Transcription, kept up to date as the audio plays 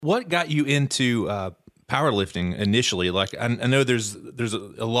What got you into powerlifting initially? Like, I know there's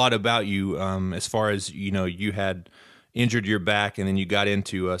a lot about you as far as you had injured your back, and then you got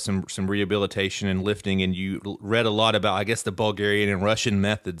into some rehabilitation and lifting, and you read a lot about, I guess, the Bulgarian and Russian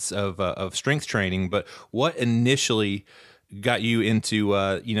methods of strength training. But what initially got you into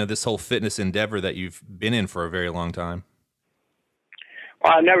this whole fitness endeavor that you've been in for a very long time?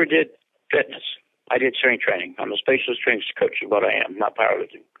 Well, I never did fitness. I did strength training. I'm a specialist strength coach is what I am, not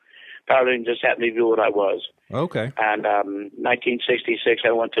powerlifting. Powerlifting just happened to be what I was. Okay. And 1966,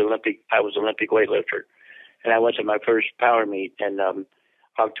 I went to Olympic. I was Olympic weightlifter, and I went to my first power meet in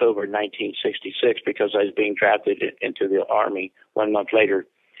October 1966 because I was being drafted into the Army 1 month later.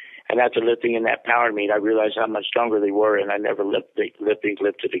 And after lifting in that power meet, I realized how much stronger they were, and I never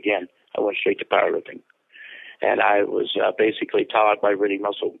lifted again. I went straight to powerlifting, and I was basically taught by reading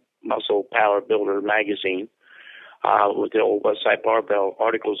Muscle Power Builder magazine with the old Westside Barbell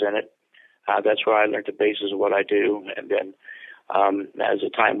articles in it. That's where I learned the basis of what I do. And then as the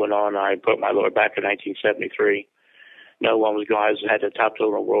time went on, I broke my lower back in 1973. No one was going. I had the top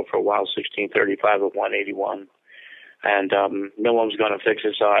total in the world for a while, 1635 of 181. And no one was going to fix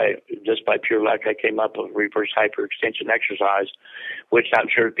it. So just by pure luck, I came up with reverse hyperextension exercise, which I'm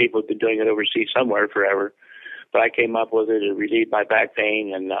sure people have been doing it overseas somewhere forever. But I came up with it. It relieved my back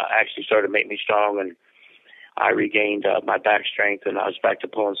pain and actually started to make me strong. And I regained my back strength, and I was back to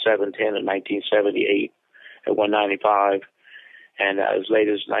pulling 710 in 1978 at 195. And as late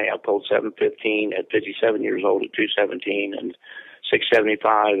as night, I pulled 715 at 57 years old at 217, and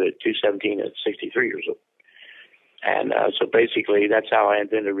 675 at 217 at 63 years old. And so basically, that's how I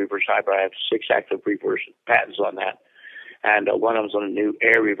invented reverse hyper. I have 6 active reverse patents on that. And one of them's on a new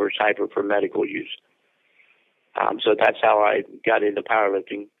air reverse hyper for medical use. So that's how I got into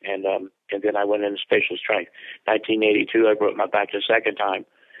powerlifting, and then I went into spatial strength. 1982, I broke my back the second time,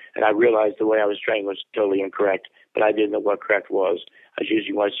 and I realized the way I was trained was totally incorrect, but I didn't know what correct was. I was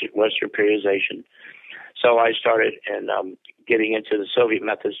using Western periodization. So I started getting into the Soviet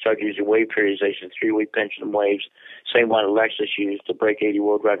method, started using wave periodization, 3-week pendulum waves, same one Alexis used to break 80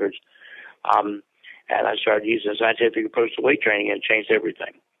 world records. And I started using a scientific approach to weight training, and it changed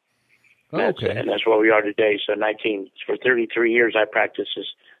everything. Okay. And that's where we are today. So for 33 years, I practiced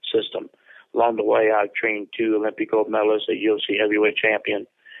this system. Along the way, I've trained 2 Olympic gold medalists, a UFC heavyweight champion,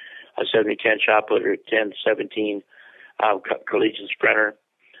 a 70-10 shot putter, 10-17 collegiate sprinter,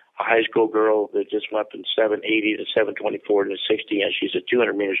 a high school girl that just went from 780 to 724 to 60, and she's a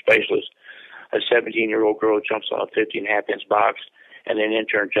 200-meter specialist. A 17-year-old girl jumps on a 50.5-inch box, and an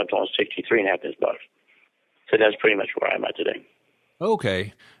intern jumped on a 63.5-inch box. So that's pretty much where I'm at today.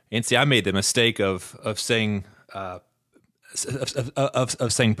 Okay. And see, I made the mistake of saying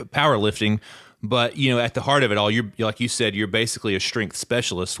saying powerlifting, but at the heart of it all, you're like you said, you're basically a strength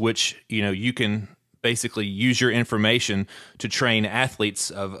specialist, which you can basically use your information to train athletes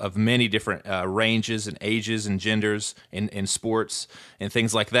of many different ranges and ages and genders in sports and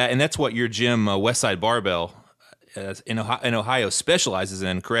things like that. And that's what your gym, Westside Barbell, in Ohio specializes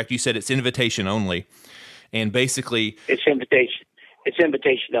in. Correct? You said it's invitation only, and basically it's invitation. It's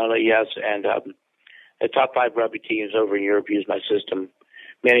invitation only, yes, and the top 5 rugby teams over in Europe use my system.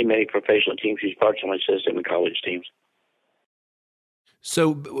 Many professional teams use parts of my system, and college teams.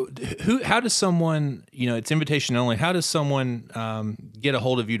 So, how does someone, it's invitation only, how does someone get a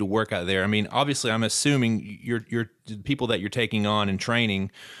hold of you to work out there? I mean, obviously, I'm assuming the people that you're taking on and training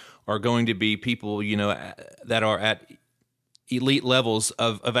are going to be people, that are at elite levels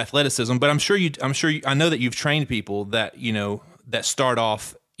of athleticism. But I know that you've trained people that, that start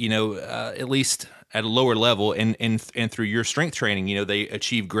off, at least at a lower level, and through your strength training, they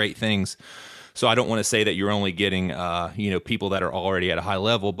achieve great things. So I don't want to say that you're only getting, people that are already at a high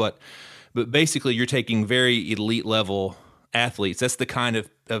level, but basically you're taking very elite level athletes. That's the kind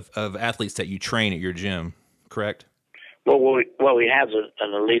of athletes that you train at your gym, correct? Well, we have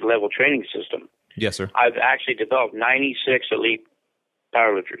an elite level training system. Yes, sir. I've actually developed 96 elite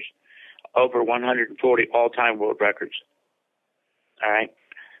powerlifters, over 140 all-time world records. All right.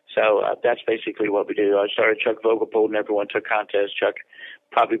 So that's basically what we do. I started Chuck Vogelpohl, and everyone took contests. Chuck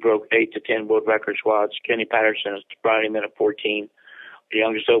probably broke 8 to 10 world record squats. Kenny Patterson is brought him in at 14, the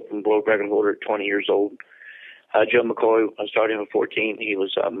youngest open world record holder at 20 years old. Joe McCoy, I started him at 14. He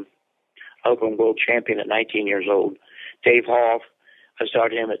was open world champion at 19 years old. Dave Hoff, I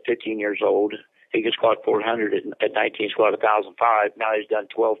started him at 15 years old. He could squat 400 at 19, squat 1,005. Now he's done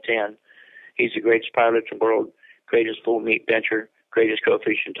 1210. He's the greatest powerlifter in the world, greatest full meet bencher, greatest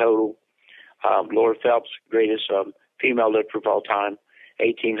coefficient total. Laura Phelps, greatest female lifter of all time,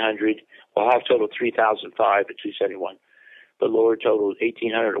 1,800. Well, Hoff total 3,005 at 271. The lower total is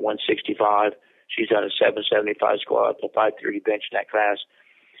 1,800 at 165. She's done a 775 squat, a 530 bench in that class,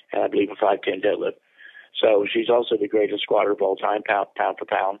 and I believe a 510 deadlift. So she's also the greatest squatter of all time, pound for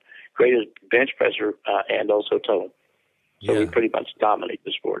pound, greatest bench presser, and also total. So we pretty much dominate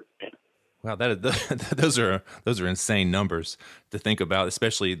the sport. Yeah. Wow, those are insane numbers to think about,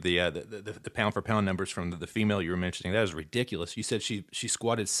 especially the pound for pound numbers from the female you were mentioning. That is ridiculous. You said she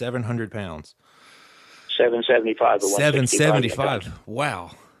squatted 700 pounds. 775. 775.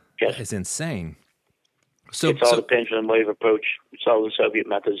 Wow, yes. That is insane. So it's all the pendulum wave approach. It's all the Soviet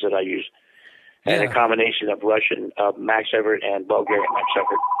methods that I use, and a combination of Russian Max Everett and Bulgarian Max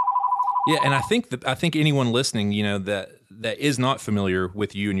Everett. Yeah, and I think anyone listening, that is not familiar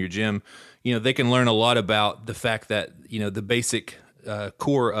with you and your gym, they can learn a lot about the fact that the basic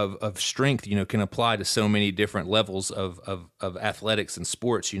core of strength, can apply to so many different levels of athletics and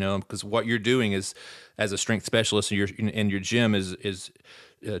sports, because what you're doing is, as a strength specialist, and your gym is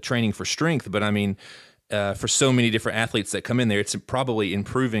training for strength. But I mean, for so many different athletes that come in there, it's probably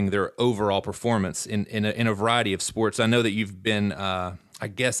improving their overall performance in a variety of sports. I know that you've been, I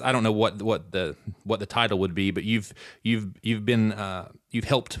guess I don't know what the title would be, but you've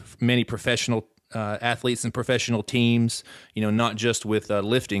helped many professional athletes and professional teams, not just with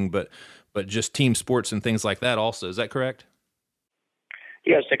lifting, but just team sports and things like that also. Is that correct?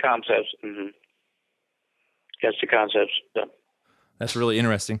 Yes, the concepts. Mm-hmm. Yes, the concepts. Yeah. That's really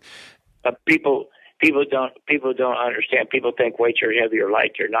interesting. People don't understand. People think weights are heavy or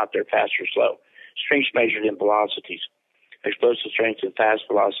light. They're not. They're fast or slow. Strength's measured in velocities. Explosive strength and fast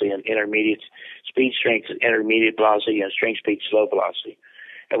velocity, and intermediate speed strength and intermediate velocity, and strength speed slow velocity.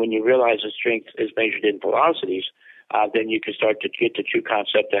 And when you realize that strength is measured in velocities, then you can start to get the true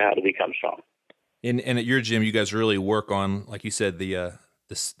concept of how to become strong. And at your gym, you guys really work on, like you said, the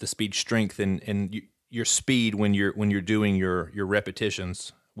speed strength and your speed when you're doing your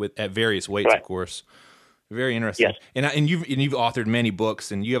repetitions at various weights, right. Of course. Very interesting. Yes. And you've authored many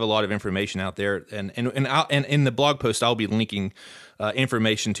books, and you have a lot of information out there. And in the blog post, I'll be linking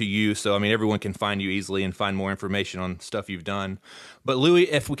information to you, so I mean everyone can find you easily and find more information on stuff you've done. But Louis,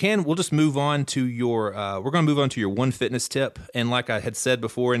 if we can, we'll just move on to your. We're going to move on to your one fitness tip. And like I had said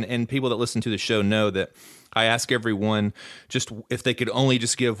before, and people that listen to the show know that I ask everyone just if they could only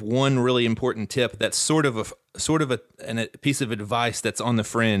just give one really important tip that's sort of a piece of advice that's on the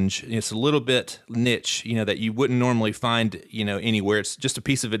fringe. It's a little bit niche, that you wouldn't normally find, anywhere. It's just a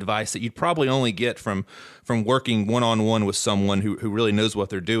piece of advice that you'd probably only get from working one-on-one with someone who really knows what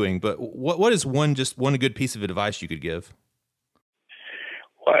they're doing. But what is one good piece of advice you could give?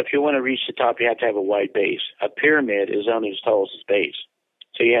 Well, if you want to reach the top, you have to have a wide base. A pyramid is only as tall as its base.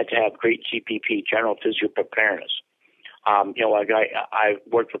 So you have to have great GPP, general physical preparedness. Like I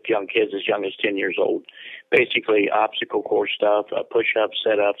worked with young kids as young as 10 years old. Basically, obstacle course stuff, push-ups,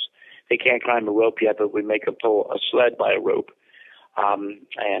 set-ups. They can't climb a rope yet, but we make them pull a sled by a rope.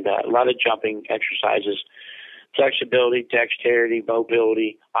 And a lot of jumping exercises. Flexibility, dexterity,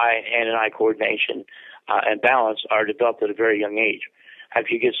 mobility, hand and eye coordination, and balance are developed at a very young age. If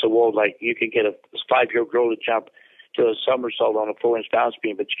you get so old, like you can get a 5-year-old girl to jump to a somersault on a 4-inch balance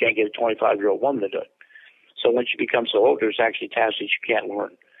beam, but you can't get a 25-year-old woman to do it. So once you become so old, there's actually tasks that you can't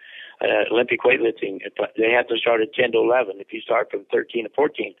learn. Olympic weightlifting, they have to start at 10 to 11. If you start from 13 to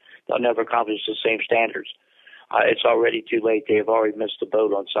 14, they'll never accomplish the same standards. It's already too late. They've already missed the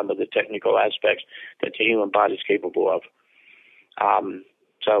boat on some of the technical aspects that the human body is capable of.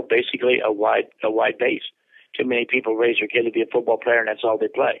 So basically, a wide base. Too many people raise their kid to be a football player, and that's all they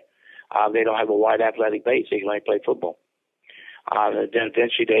play. They don't have a wide athletic base. They can only play football. Then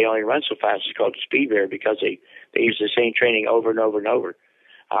eventually they only run so fast. It's called speed bear because they use the same training over and over and over.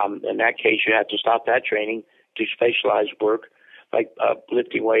 In that case, you have to stop that training, do specialized work like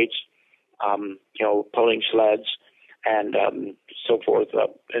lifting weights, pulling sleds, and so forth,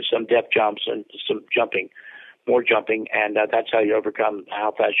 and some depth jumps and some jumping, more jumping, and that's how you overcome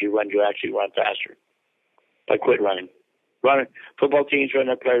how fast you run. You actually run faster. But quit running. Football teams run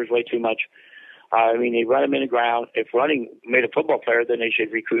their players way too much. They run them in the ground. If running made a football player, then they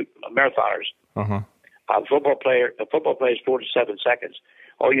should recruit marathoners. Uh-huh. A football player is 4 to 7 seconds.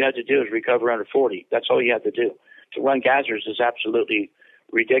 All you have to do is recover under 40. That's all you have to do. To run gassers is absolutely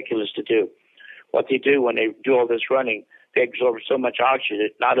ridiculous to do. What they do when they do all this running, they absorb so much oxygen,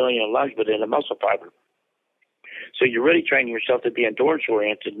 not only in the lungs, but in the muscle fiber. So you're really training yourself to be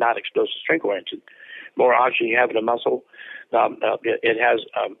endurance-oriented, not explosive strength-oriented. More oxygen you have in the muscle, it has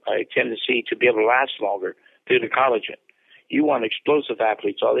a tendency to be able to last longer due to collagen. You want explosive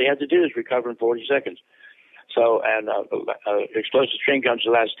athletes. All they have to do is recover in 40 seconds. So, and explosive strength comes to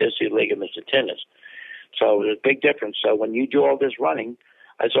elasticity, ligaments, and tendons. So there's a big difference. So when you do all this running,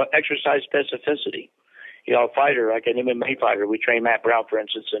 it's exercise specificity. You know, a fighter, like an MMA fighter, we train Matt Brown, for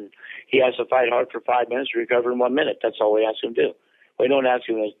instance, and he has to fight hard for 5 minutes to recover in 1 minute. That's all we ask him to do. We don't ask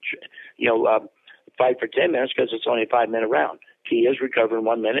him to, fight for 10 minutes because it's only a 5-minute round. He is recover in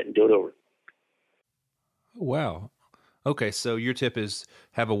 1 minute and do it over. Wow. Okay, so your tip is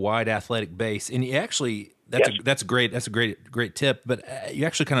have a wide athletic base, and you actually that's great. That's a great tip. But you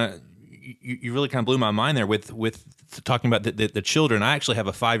actually kind of you really kind of blew my mind there with talking about the children. I actually have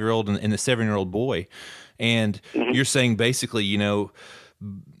a 5-year-old and a 7-year-old boy, and you're saying basically, you know,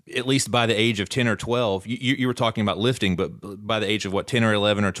 at least by the age of 10 or 12, you were talking about lifting, but by the age of 10 or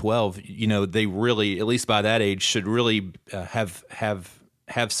 11 or 12, you know, they really, at least by that age, should really have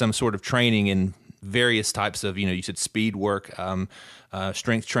some sort of training in various types of, you know, you said speed work,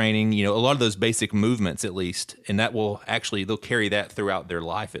 strength training, you know, a lot of those basic movements at least, and that will actually, they'll carry that throughout their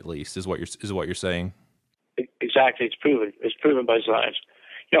life at least, is what you're saying. Exactly. It's proven. It's proven by science.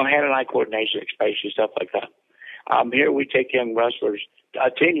 You know, hand-and-eye coordination, especially stuff like that. Here we take young wrestlers,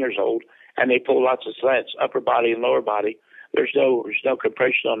 10 years old, and they pull lots of sleds, upper body and lower body. There's no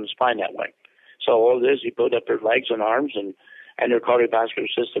compression on the spine that way. So all it is, you build up their legs and arms and their cardiovascular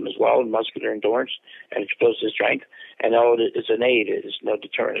system as well, and muscular endurance and explosive strength. And all it is an aid. It is no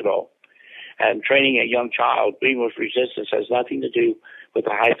deterrent at all. And training a young child, even with resistance, has nothing to do with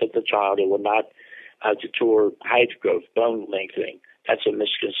the height of the child. It will not deter height growth, bone lengthening. That's a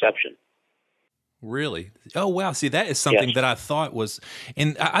misconception. Really? Oh, wow. See, that is something that I thought was,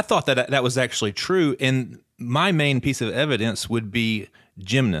 and I thought that was actually true. And my main piece of evidence would be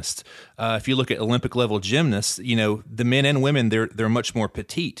gymnasts. If you look at Olympic level gymnasts, you know, the men and women, they're much more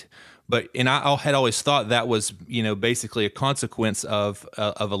petite. And I had always thought that was, you know, basically a consequence of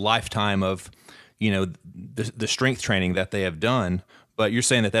a lifetime of, you know, the strength training that they have done. But you're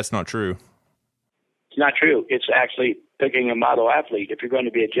saying that that's not true. It's not true. It's actually picking a model athlete. If you're going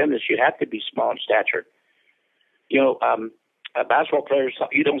to be a gymnast, you have to be small in stature. You know, basketball players,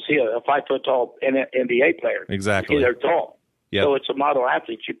 you don't see a 5 foot tall NBA player. Exactly. They're tall. Yep. So it's a model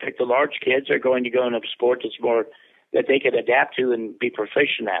athlete. You pick the large kids. They're going to go in a sport that's more that they can adapt to and be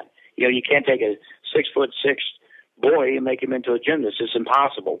proficient at. You know, you can't take a 6'6" boy and make him into a gymnast. It's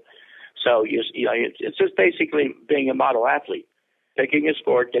impossible. So it's just basically being a model athlete, picking a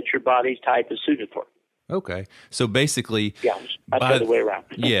sport that your body's type is suited for. Okay, so basically, that's the other way around.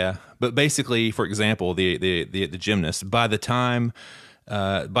 Yeah, but basically, for example, the gymnast, by the time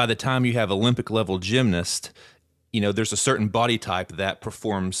you have Olympic level gymnast, you know, there's a certain body type that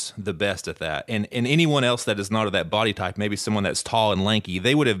performs the best at that, and anyone else that is not of that body type, maybe someone that's tall and lanky,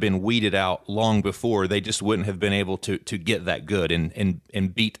 they would have been weeded out long before. They just wouldn't have been able to get that good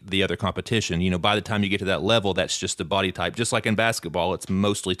and beat the other competition. You know, by the time you get to that level, that's just the body type. Just like in basketball, it's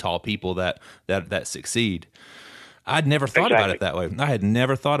mostly tall people that succeed. I'd never thought about it that way. I had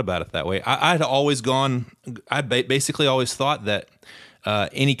never thought about it that way. I basically always thought that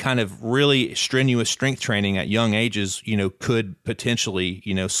any kind of really strenuous strength training at young ages, you know, could potentially,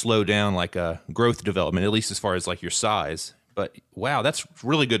 you know, slow down like a growth development, at least as far as like your size. But wow, that's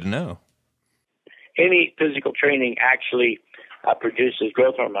really good to know. Any physical training actually produces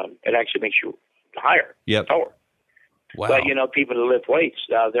growth hormone. It actually makes you higher, taller. Wow. But, you know, people that lift weights,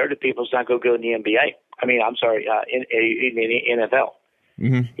 they're the people that's not going to go in the NBA. I mean, I'm sorry, in the NFL.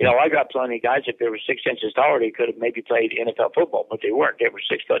 Mm-hmm. You know, I got plenty of guys, if they were 6 inches taller, they could have maybe played NFL football, but they weren't. They were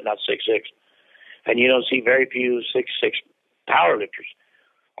 6 foot, not 6'6". And you don't see very few 6'6" power lifters.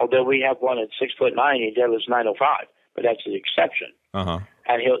 Although we have one at 6'9", he deadlifts 905, but that's an exception. Uh-huh.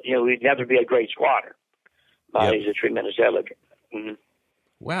 And he'd never be a great squatter. He's a tremendous deadlifter. Mm-hmm.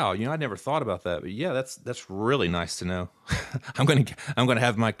 Wow, you know, I never thought about that, but yeah, that's really nice to know. I'm gonna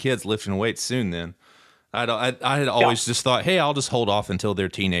have my kids lifting weights soon. Then I had always just thought, hey, I'll just hold off until they're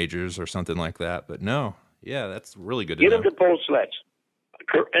teenagers or something like that. But no, yeah, that's really good to know. Get them to pull sleds.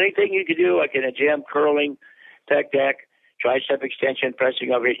 Anything you can do, like in a gym, curling, tech deck, tricep extension,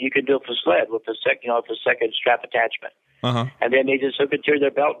 pressing over it, you can do it for sled with the second strap attachment. Uh-huh. And then they just hook it to their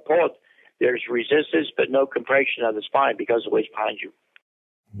belt and pull it. There's resistance, but no compression of the spine because the weight's behind you.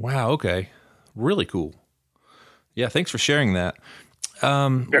 Wow. Okay. Really cool. Yeah. Thanks for sharing that.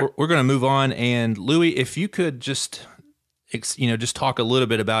 Sure. We're going to move on. And Louis, if you could just talk a little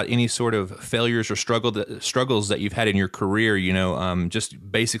bit about any sort of failures or struggles that you've had in your career,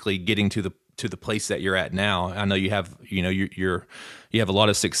 just basically getting to the place that you're at now. I know you have, you have a lot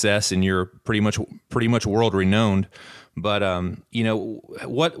of success and you're pretty much world renowned, but,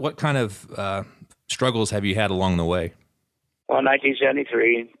 what kind of, struggles have you had along the way? Well, in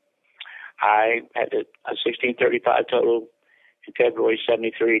 1973, I had a 1635 total in February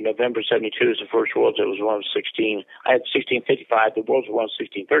 73. November 72 is the first Worlds. It was 116. I had 1655. The Worlds were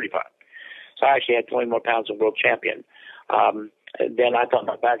 1635. So I actually had 20 more pounds of world champion. And then I thought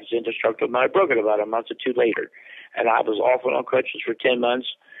my back was indestructible. I broke it about a month or two later. And I was off on crutches for 10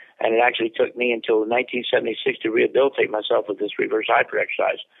 months. And it actually took me until 1976 to rehabilitate myself with this reverse hyper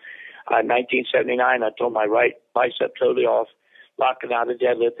exercise. In 1979, I tore my right bicep totally off, locking out a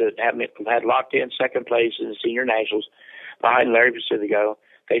deadlift that had locked in second place in the senior nationals behind Larry Pacifico.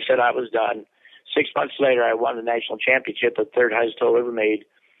 They said I was done. 6 months later, I won the national championship, the third highest total ever made.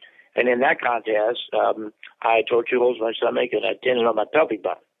 And in that contest, I tore 2 holes in my stomach and a tendon on my pelvic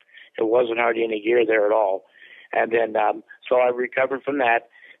bone. It wasn't hardly any gear there at all. And then, so I recovered from that.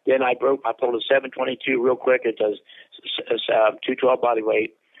 Then I pulled a 722 real quick. It does 212 body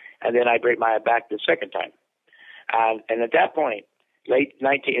weight. And then I break my back the second time. And at that point,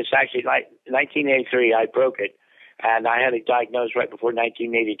 it's actually 1983, I broke it. And I had it diagnosed right before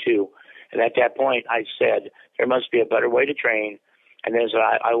 1982. And at that point, I said, there must be a better way to train. And then so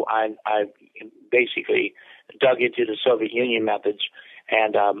I basically dug into the Soviet Union methods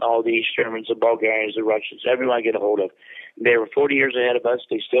and all the East Germans, the Bulgarians, the Russians, everyone I get a hold of. They were 40 years ahead of us.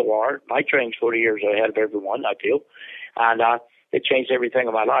 They still are. My training's 40 years ahead of everyone, I feel. And it changed everything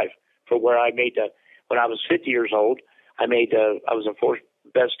in my life. From where I made when I was 50 years old, I was the 4th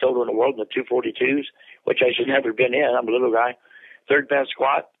best total in the world in the 242s, which I should never have been in. I'm a little guy. 3rd best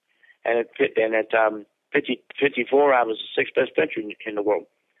squat. And at 54, I was the 6th best bencher in the world.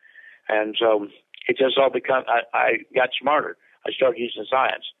 And so it just all I got smarter. I started using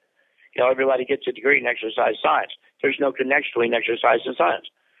science. You know, everybody gets a degree in exercise science. There's no connection between exercise and science.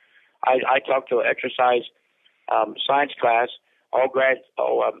 I talked to an exercise science class, all grad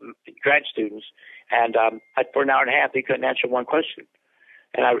students, and for an hour and a half, they couldn't answer one question.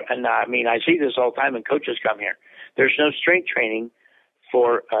 And I mean, I see this all the time when coaches come here. There's no strength training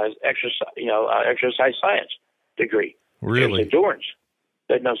for exercise science degree. Really? There's endurance,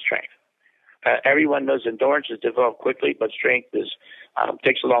 but no strength. Everyone knows endurance is developed quickly, but strength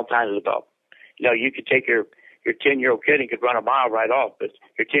takes a long time to develop. You know, you could take your 10-year-old kid and could run a mile right off, but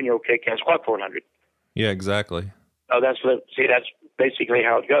your 10-year-old kid can't squat 400. Yeah, exactly. Oh, that's basically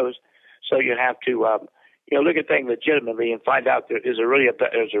how it goes. So you have to look at things legitimately and find out is there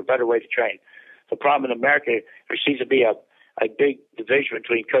a better way to train. The problem in America, there seems to be a big division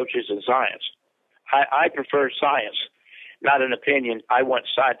between coaches and science. I prefer science, not an opinion. I want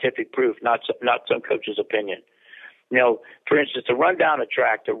scientific proof, not some coach's opinion. You know, for instance, to run down a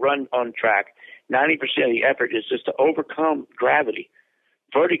track, to run on track, 90% of the effort is just to overcome gravity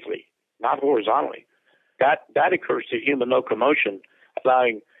vertically, not horizontally. That occurs to human locomotion,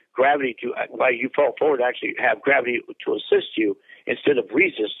 allowing gravity to, while you fall forward, actually have gravity to assist you instead of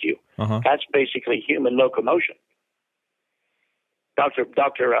resist you. Uh-huh. That's basically human locomotion. Can't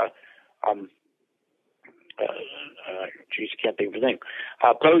think of his name.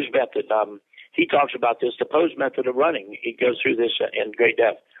 Pose method. He talks about this. The pose method of running. He goes through this in great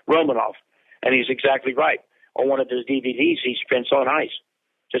depth. Romanoff, and he's exactly right. On one of his DVDs, he sprints on ice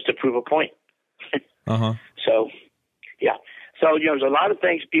just to prove a point. Uh-huh. So, yeah. So there's a lot of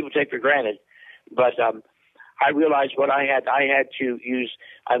things people take for granted, but I realized what I had to use.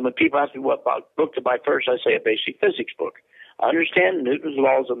 And when people ask me what book to buy first, I say a basic physics book. Understand Newton's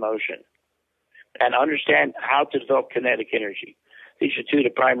laws of motion and understand how to develop kinetic energy. These are 2 of the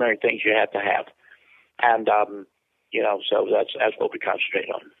primary things you have to have. And, so that's what we concentrate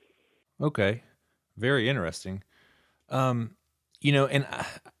on. Okay. Very interesting. And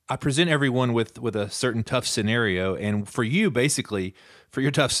I present everyone with a certain tough scenario. And for you, basically, for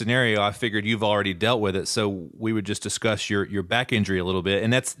your tough scenario, I figured you've already dealt with it. So we would just discuss your back injury a little bit.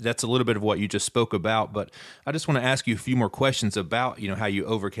 And that's a little bit of what you just spoke about. But I just want to ask you a few more questions about, how you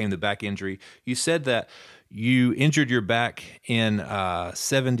overcame the back injury. You said that you injured your back in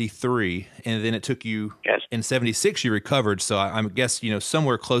 73, and then it took you, yes, in 76 you recovered. So I guess,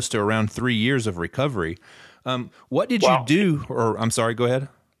 somewhere close to around 3 years of recovery. What did you do? Or I'm sorry, go ahead.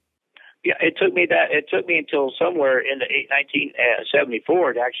 Yeah, it took me until somewhere in the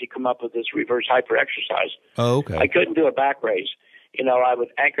 1974 to actually come up with this reverse hyper exercise. Oh, okay. I couldn't do a back raise. I would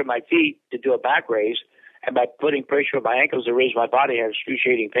anchor my feet to do a back raise, and by putting pressure on my ankles to raise my body, I had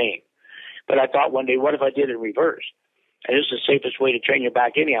excruciating pain. But I thought one day, what if I did it in reverse? And this is the safest way to train your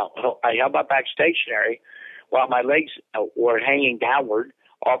back anyhow. I held my back stationary while my legs were hanging downward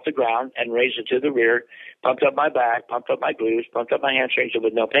off the ground and raised it to the rear, pumped up my back, pumped up my glutes, pumped up my hamstrings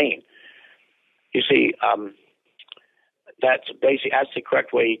with no pain. You see, that's the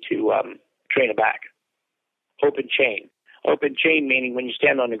correct way to train a back. Open chain. Open chain meaning when you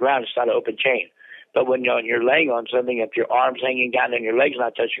stand on the ground, it's not an open chain. But when you're laying on something, if your arm's hanging down and your legs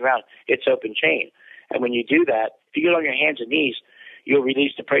not touching ground, it's open chain. And when you do that, if you get on your hands and knees, you'll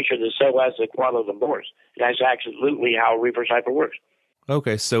release the pressure of the psoas quadralis. That's absolutely how reverse hyper works.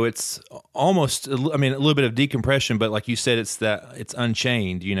 Okay, so it's almost, a little bit of decompression, but like you said, it's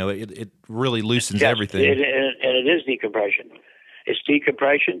unchained. It really loosens everything. And it is decompression. It's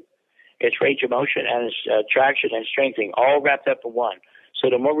decompression, it's range of motion, and it's traction and strengthening, all wrapped up in one. So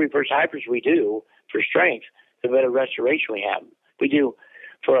the more reverse hypers we do for strength, the better restoration we have. We do,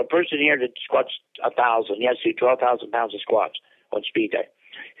 for a person here that squats 1,000, he has to do 12,000 pounds of squats on speed day.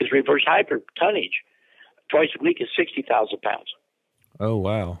 His reverse hyper tonnage twice a week is 60,000 pounds. Oh,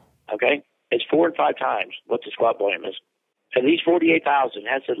 wow. Okay? It's 4 and 5 times what the squat volume is. At least 48,000. It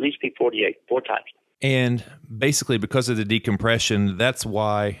has to at least be 48, 4 times. And basically, because of the decompression, that's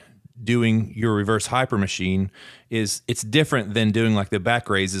why doing your reverse hyper machine it's different than doing like the back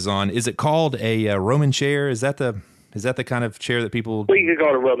raises on. Is it called a Roman chair? Is that the kind of chair that people? Well, you could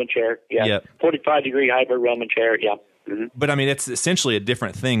call it a Roman chair. Yeah. Yep. 45-degree hyper Roman chair. Yeah. Mm-hmm. But I mean, it's essentially a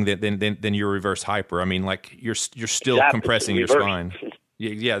different thing than your reverse hyper. I mean, like you're still compressing your spine.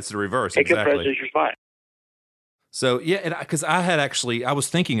 Yeah, it's the reverse. It compresses your spine. So yeah, because I was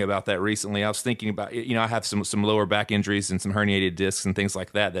thinking about that recently. I was thinking about, I have some lower back injuries and some herniated discs and things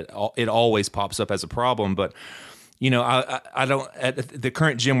like that. It always pops up as a problem. But I don't, at the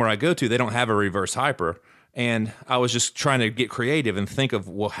current gym where I go to, they don't have a reverse hyper. And I was just trying to get creative and think of,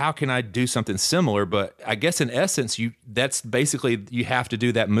 well, how can I do something similar? But I guess in essence, that's basically, you have to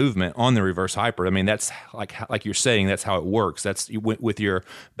do that movement on the reverse hyper. I mean, that's like you're saying, that's how it works. That's with your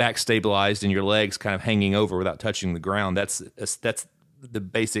back stabilized and your legs kind of hanging over without touching the ground. That's the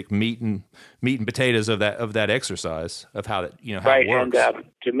basic meat and potatoes of that exercise, of how that how it works. And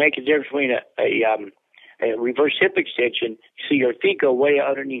to make a difference between a reverse hip extension, so your feet go way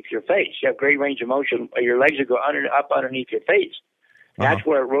underneath your face. You have great range of motion. Your legs will go up underneath your face. That's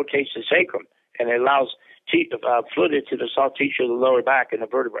where it rotates the sacrum, and it allows fluid to the soft tissue of the lower back and the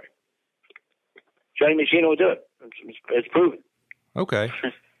vertebrae. Johnny Machino will do it. It's proven. Okay.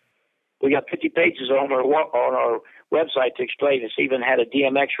 We got 50 pages on our website to explain. It's even had a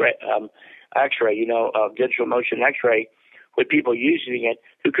DMX X-ray, digital motion X-ray, with people using it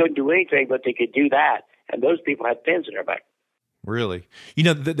who couldn't do anything, but they could do that. And those people had pins in their back. Really?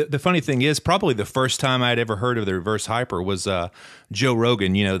 The funny thing is, probably the first time I'd ever heard of the reverse hyper was Joe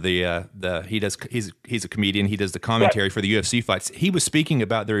Rogan. He's a comedian. He does the commentary for the UFC fights. He was speaking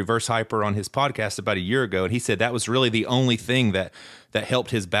about the reverse hyper on his podcast about a year ago, and he said that was really the only thing that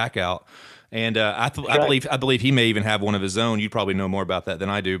helped his back out. And I believe he may even have one of his own. You probably know more about that than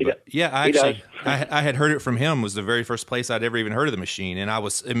I do. But I had heard it from him. Was the very first place I'd ever even heard of the machine, and I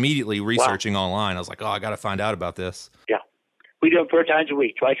was immediately researching online. I was like, I got to find out about this. Yeah, we do it 4 times a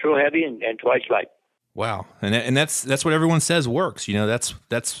week, twice real heavy and twice light. Wow, and that's what everyone says works.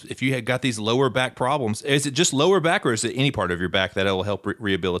 That's if you had got these lower back problems. Is it just lower back, or is it any part of your back that will help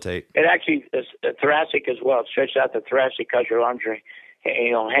rehabilitate? It actually is thoracic as well. It stretches out the thoracic because your arms are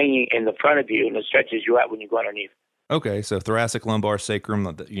hanging in the front of you, and it stretches you out when you go underneath. Okay, so thoracic, lumbar,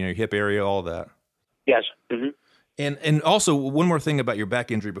 sacrum, hip area, all that. Yes. Mm-hmm. And also one more thing about your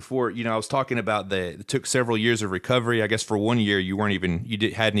back injury. Before, I was talking about it took several years of recovery. I guess for 1 year you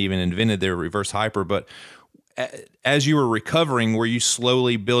hadn't even invented the reverse hyper. But as you were recovering, were you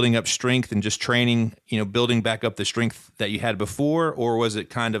slowly building up strength and just training, building back up the strength that you had before, or was it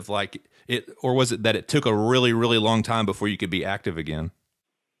kind of like or was it that it took a really, really long time before you could be active again?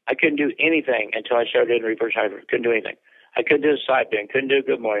 I couldn't do anything until I started doing reverse hyper. Couldn't do anything. I couldn't do a side bend, couldn't do a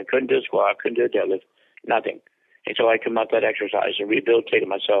good morning, couldn't do a squat, couldn't do a deadlift, nothing. Until I come up that exercise and rehabilitated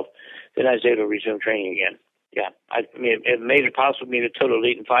myself, then I was able to resume training again. Yeah, it made it possible for me to total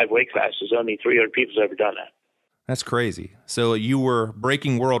elite in 5 weight classes. Only 300 people's ever done that. That's crazy. So you were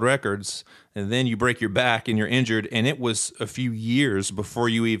breaking world records, and then you break your back and you're injured, and it was a few years before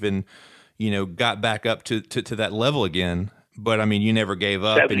you even, got back up to that level again. But I mean, you never gave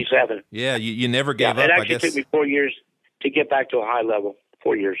up. 77. You never gave up. It actually took me 4 years to get back to a high level.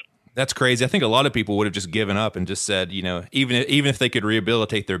 4 years. That's crazy. I think a lot of people would have just given up and just said, even if they could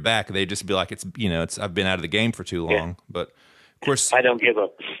rehabilitate their back, they'd just be like, I've been out of the game for too long. Yeah. But of course, I don't give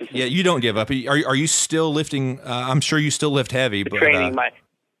up. Yeah, you don't give up. Are you still lifting? I'm sure you still lift heavy. But training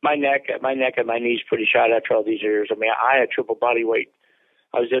my neck and my knees pretty shot after all these years. I mean, I had triple body weight.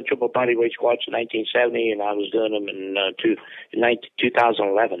 I was doing triple body weight squats in 1970, and I was doing them in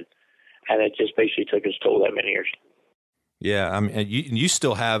 2011, and it just basically took its toll that many years. Yeah, I mean, you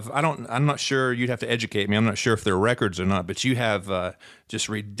still have. I'm not sure. You'd have to educate me. I'm not sure if they're records or not, but you have just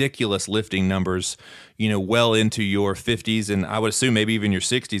ridiculous lifting numbers. Well into your 50s, and I would assume maybe even your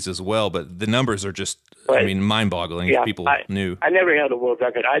 60s as well. But the numbers are just, I But mean, mind-boggling. If yeah, people knew. I never held a world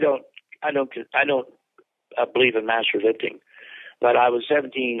record. I don't believe in master lifting. But I was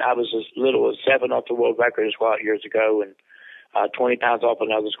 17. I was as little as 7 off the world record squat years ago, and 20 pounds off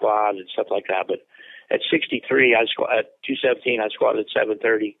another squat and stuff like that. But at 63, at 217, I squatted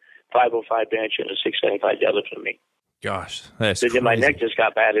 730, 505 bench, and a 675 deadlift for me. Gosh, that's So then my crazy. neck just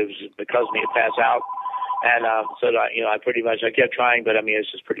got bad. It was because of me to pass out, and I pretty much I kept trying, but I mean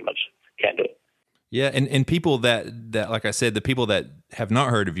it's just pretty much can't do it. Yeah, and people that like I said, the people that have not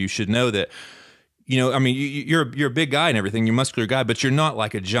heard of you should know that. I mean, you're a big guy and everything. You're a muscular guy, but you're not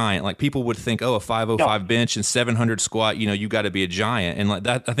like a giant. Like people would think, oh, a 505 No, bench and 700 squat. You got to be a giant, and like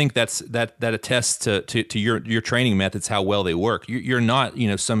that. I think that attests to your training methods, how well they work. You're not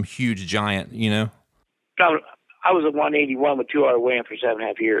some huge giant. no, I was a 181 with 2 hour weigh-in for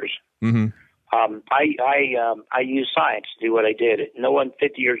 7.5 years. Mm-hmm. I used science to do what I did. No one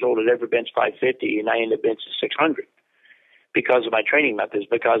 50 years old had ever benched 550, and I ended up benching 600 because of my training methods,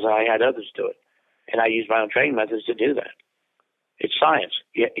 because I had others do it. And I used my own training methods to do that. It's science.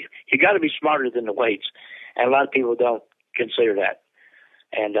 You got to be smarter than the weights, and a lot of people don't consider that.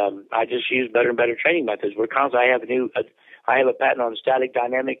 And I just use better and better training methods. I have a patent on static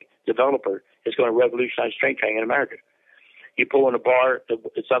dynamic developer. It's going to revolutionize strength training in America. You pull in a bar,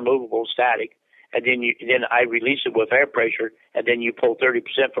 it's unmovable, static, and then I release it with air pressure, and then you pull 30%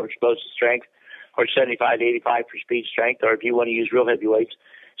 for explosive strength, or 75 to 85 for speed strength, or if you want to use real heavy weights,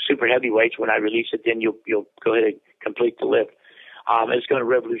 super heavy weights. When I release it, then you'll go ahead and complete the lift. It's going to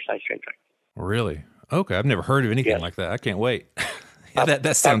revolutionize strength training. Really? Okay, I've never heard of anything Yes. like that. I can't wait. Yeah,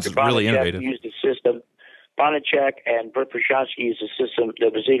 that sounds Dr. really Bonacek innovative. used a system. Bonacek and Bert Prashansky used a system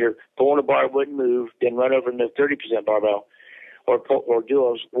that was either pulling a bar wouldn't move, then run over the 30% barbell, or do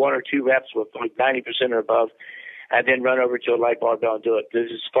those 1 or 2 reps with like 90% or above, and then run over to a light barbell and do it.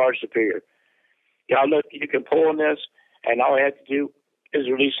 This is far superior. Look, you can pull on this, and all I have to do is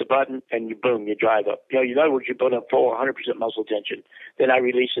release the button, and you drive up. In other words, you put up full 100% muscle tension. Then I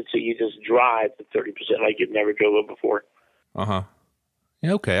release it so you just drive the 30% like you've never driven before. Uh-huh.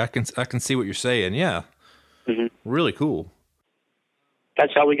 Yeah, okay, I can see what you're saying. Yeah. Mm-hmm. Really cool.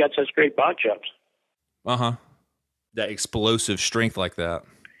 That's how we got such great box jumps. Uh-huh. That explosive strength like that.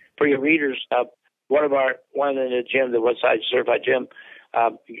 For your readers, one in the gym, the Westside Certified Gym,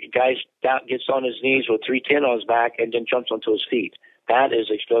 guys gets on his knees with 310 on his back and then jumps onto his feet. That is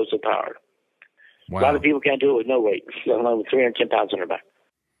explosive power. Wow. A lot of people can't do it with no weight, let alone with 310 pounds on their back.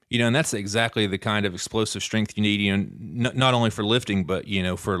 And that's exactly the kind of explosive strength you need, not only for lifting, but,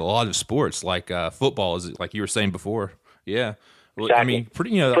 for a lot of sports, like football, is like you were saying before. Yeah. Well, Exactly. I mean,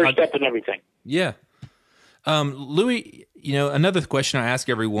 First step in everything. Yeah. Louis, another question I ask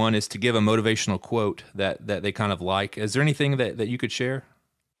everyone is to give a motivational quote that they kind of like. Is there anything that you could share?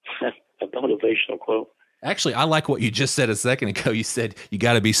 A motivational quote. Actually, I like what you just said a second ago. You said you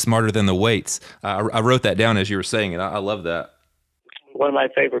got to be smarter than the weights. I wrote that down as you were saying it. I love that. One of my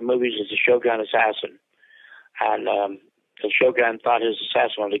favorite movies is The Shogun Assassin. And the Shogun thought his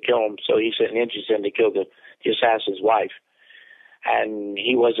assassin wanted to kill him, so he sent ninjas in to kill the assassin's wife. And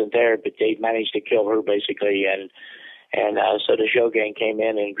he wasn't there, but they managed to kill her, basically. And so the Shogun came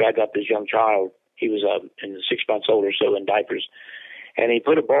in and grabbed up his young child. He was 6 months old or so in diapers. And he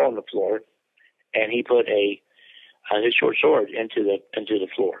put a ball on the floor, and he put his short sword into the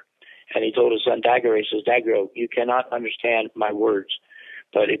floor. And he told his son Daigoro, he says, Daigoro, you cannot understand my words,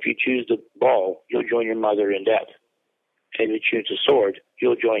 but if you choose the ball, you'll join your mother in death. And if you choose the sword,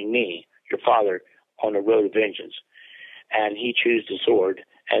 you'll join me, your father, on the road of vengeance. And he chose the sword,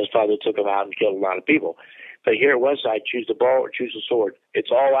 and his father took him out and killed a lot of people. But here at Westside, choose the ball or choose the sword.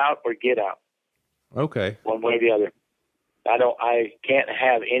 It's all out or get out. Okay. One way or the other. I can't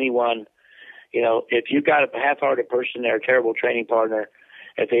have anyone, if you got a half-hearted person, they're a terrible training partner.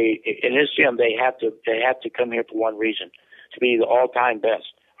 In this gym, they have to come here for one reason, to be the all-time best,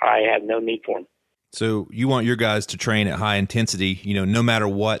 or I have no need for them. So you want your guys to train at high intensity, no matter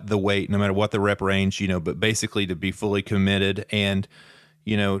what the weight, no matter what the rep range, but basically to be fully committed and,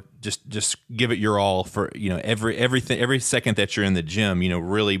 just give it your all for, every second that you're in the gym,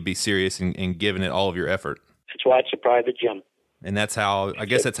 really be serious and giving it all of your effort. That's why it's a private gym. And that's how, I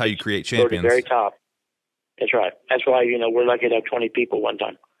guess that's how you create Go to the champions. very top. That's right. That's why, we're lucky to have 20 people one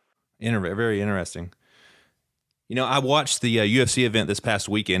time. Very interesting. I watched the UFC event this past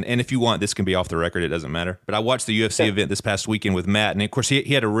weekend, and if you want, this can be off the record. It doesn't matter. But I watched the UFC event this past weekend with Matt, and of course, he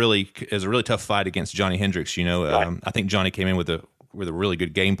had it was a really tough fight against Johnny Hendricks. Right. I think Johnny came in with a really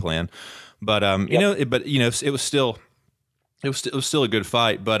good game plan, but it was still a good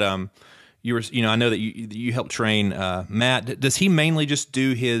fight. But I know that you helped train Matt. Does he mainly just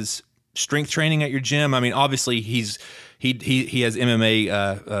do his strength training at your gym? I mean, obviously he has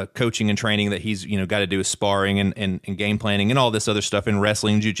MMA coaching and training that he's got to do his sparring and game planning and all this other stuff in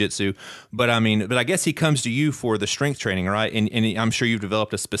wrestling, jiu-jitsu. But I guess he comes to you for the strength training, right? And I'm sure you've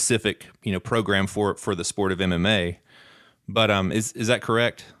developed a specific program for the sport of MMA. But is that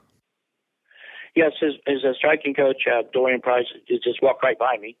correct? Yes, his striking coach Dorian Price just walked right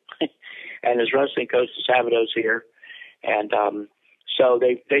by me, and his wrestling coach Sabado's here, and so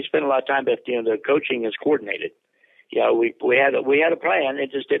they spend a lot of time, but the coaching is coordinated. We had a plan.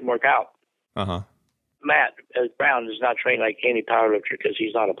 It just didn't work out. Matt Brown is not trained like any powerlifter because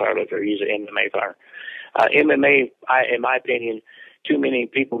he's not a powerlifter. He's an MMA fighter. MMA, in my opinion, too many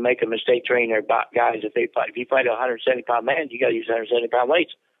people make a mistake training their guys. If you fight a 170-pound man, you got to use 170-pound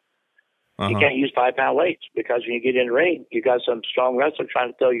weights. You can't use 5-pound weights because when you get in the ring, you got some strong wrestler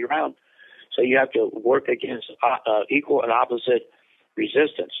trying to throw you around. So you have to work against equal and opposite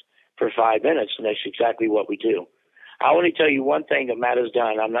resistance for 5 minutes, and that's exactly what we do. I only tell you one thing that Matt has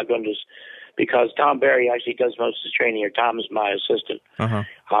done. I'm not going to because Tom Berry actually does most of the training here. Tom is my assistant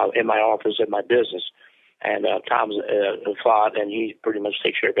in my office at my business, and Tom's a thought, and he pretty much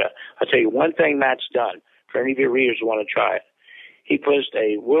takes care of that. I'll tell you one thing Matt's done for any of your readers who want to try it. He pushed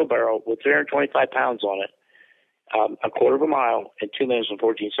a wheelbarrow with 325 pounds on it, a quarter of a mile in 2 minutes and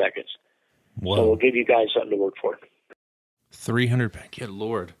 14 seconds. Whoa. So we'll give you guys something to work for. 300 pounds. Good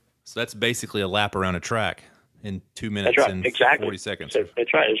Lord. So that's basically a lap around a track in 2 minutes and 40 seconds.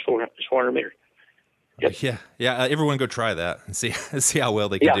 That's right. It's 400 meters. Yep. Yeah. Everyone go try that and see how well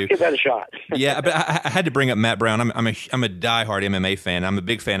they can do. Yeah, give that a shot. Yeah, but I had to bring up Matt Brown. I'm a diehard MMA fan. I'm a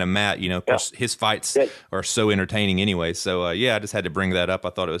big fan of Matt. His fights are so entertaining anyway. So I just had to bring that up. I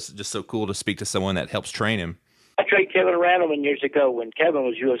thought it was just so cool to speak to someone that helps train him. I trained Kevin Randleman years ago when Kevin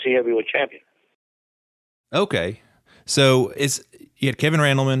was UFC heavyweight champion. Okay, so you had Kevin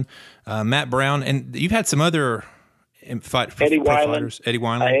Randleman, Matt Brown, and you've had some other Eddie Weiland. fighters. Eddie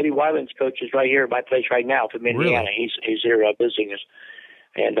Weiland. Eddie Weiland's coach is right here at my place right now from Indiana. Really? He's here visiting us.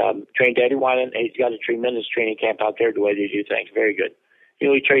 And trained Eddie Weiland. He's got a tremendous training camp out there the way they do things. Very good.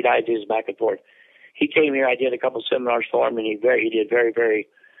 We trade ideas back and forth. He came here. I did a couple seminars for him, and he did very, very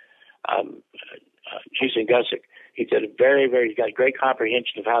Jason Gusick. He did he's got a great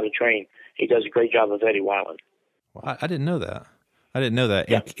comprehension of how to train. He does a great job with Eddie Weiland. Well, I didn't know that.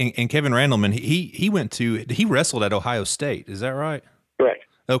 Yeah. And Kevin Randleman, he wrestled at Ohio State. Is that right? Correct.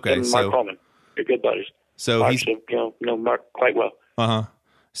 Okay. And Mark Coleman. They're good buddies. So Mark's, know Mark quite well.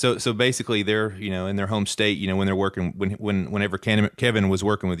 So basically they're, in their home state, when they're working, whenever Kevin was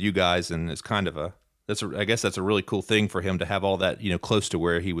working with you guys, and it's kind of I guess that's a really cool thing for him to have all that, close to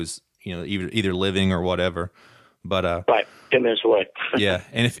where he was, either living or whatever. But right, 10 minutes away. Yeah,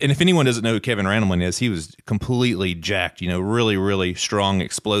 and if anyone doesn't know who Kevin Randleman is, he was completely jacked. Really, really strong,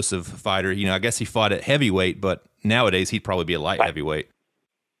 explosive fighter. I guess he fought at heavyweight, but nowadays he'd probably be a light heavyweight.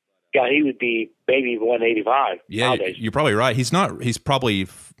 Yeah, he would be maybe 185. Yeah, nowadays. You're probably right. He's not. He's probably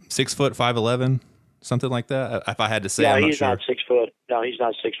 6 foot, 5'11", something like that. If I had to say, I'm not sure. Not 6 foot. No, he's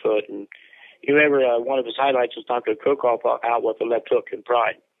not 6 foot. And you remember one of his highlights was Dr. Kokoff out with the left hook in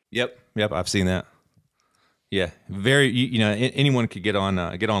Pride. Yep. I've seen that. Yeah, very. Anyone could get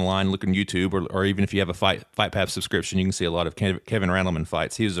online, look on YouTube, or even if you have a Fight Pass subscription, you can see a lot of Kevin Randleman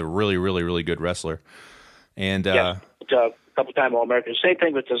fights. He was a really, really, really good wrestler, and a couple-time All-American. Same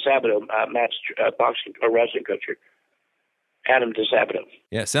thing with DeSabado, Matt's boxing or wrestling coach, Adam DeSabado.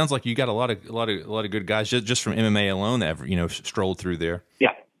 Yeah, it sounds like you got a lot of good guys just from MMA alone that have strolled through there. Yeah,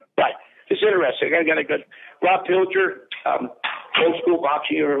 right. It's interesting. I got a good Rob Pilcher, old school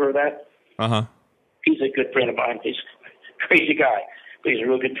boxing. You ever heard of that? He's a good friend of mine. He's a crazy guy, but he's a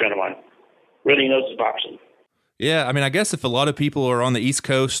real good friend of mine. Really knows his boxing. Yeah, I mean, I guess if a lot of people are on the East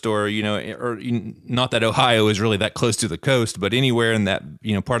Coast, or not that Ohio is really that close to the coast, but anywhere in that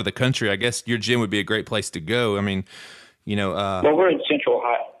part of the country, I guess your gym would be a great place to go. I mean, well, we're in Central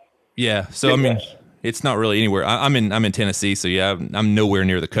Ohio. Yeah, so Midwest. I mean, it's not really anywhere. I'm in Tennessee, so yeah, I'm nowhere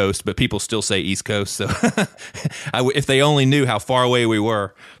near the coast, but people still say East Coast. So if they only knew how far away we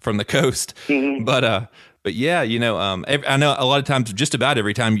were from the coast, but yeah, I know a lot of times, just about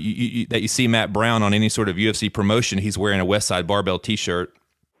every time that you see Matt Brown on any sort of UFC promotion, he's wearing a Westside Barbell T-shirt.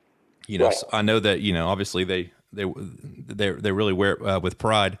 Right. So I know that obviously they really wear it with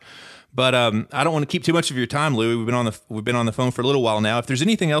pride. But I don't want to keep too much of your time, Louis. We've been on the phone for a little while now. If there's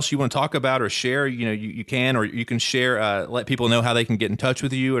anything else you want to talk about or share, you can, or you can share. Let people know how they can get in touch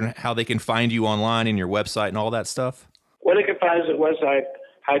with you and how they can find you online and your website and all that stuff. Well, they can find us at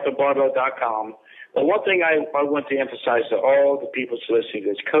website-barbell.com. But one thing I want to emphasize to all the people listening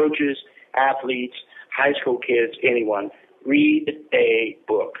is coaches, athletes, high school kids, anyone, read a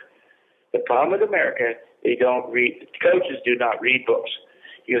book. The problem with America, they don't read. Coaches do not read books.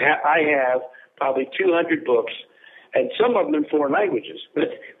 I have probably 200 books, and some of them in foreign languages, but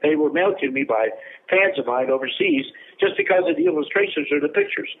they were mailed to me by fans of mine overseas just because of the illustrations or the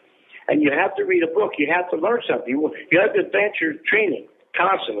pictures. And you have to read a book. You have to learn something. You have to advance your training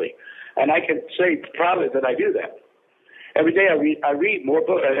constantly. And I can say proudly that I do that. Every day I read more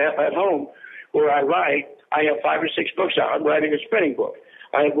books. At home where I write, I have 5 or 6 books out. I'm writing a sprinting book.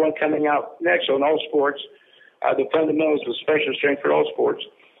 I have one coming out next on all sports, the fundamentals of special strength for all sports.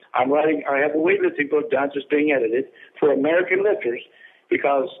 I have a weightlifting book done, just being edited, for American lifters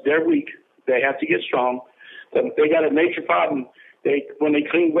because they're weak. They have to get strong. They got a major problem. When they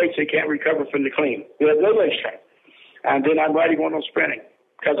clean weights, they can't recover from the clean. They have no leg strength. And then I'm writing one on sprinting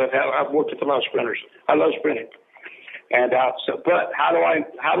because I've worked with a lot of sprinters. I love sprinting. And but how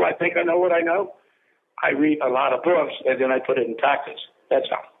do I think I know what I know? I read a lot of books and then I put it in practice. That's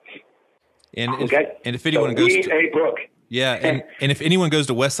how. And if anyone goes read a book. Yeah, and if anyone goes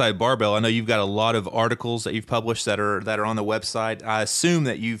to Westside Barbell, I know you've got a lot of articles that you've published that are on the website. I assume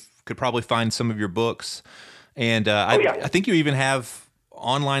that you could probably find some of your books, and I think you even have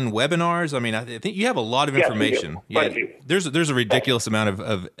online webinars. I mean, I think you have a lot of information. There's a ridiculous amount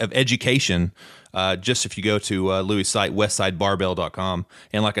of education just if you go to Louis' site, westsidebarbell.com,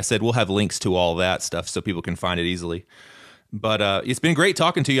 and like I said, we'll have links to all that stuff so people can find it easily. But it's been great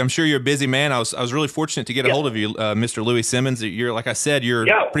talking to you. I'm sure you're a busy man. I was really fortunate to get a hold of you, Mr. Louis Simmons. You're, like I said, you're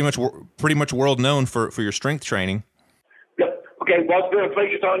pretty much world known for your strength training. Yep. Okay. Well, it's been a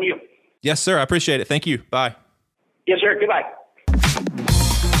pleasure talking to you. Yes, sir. I appreciate it. Thank you. Bye. Yes, sir. Goodbye.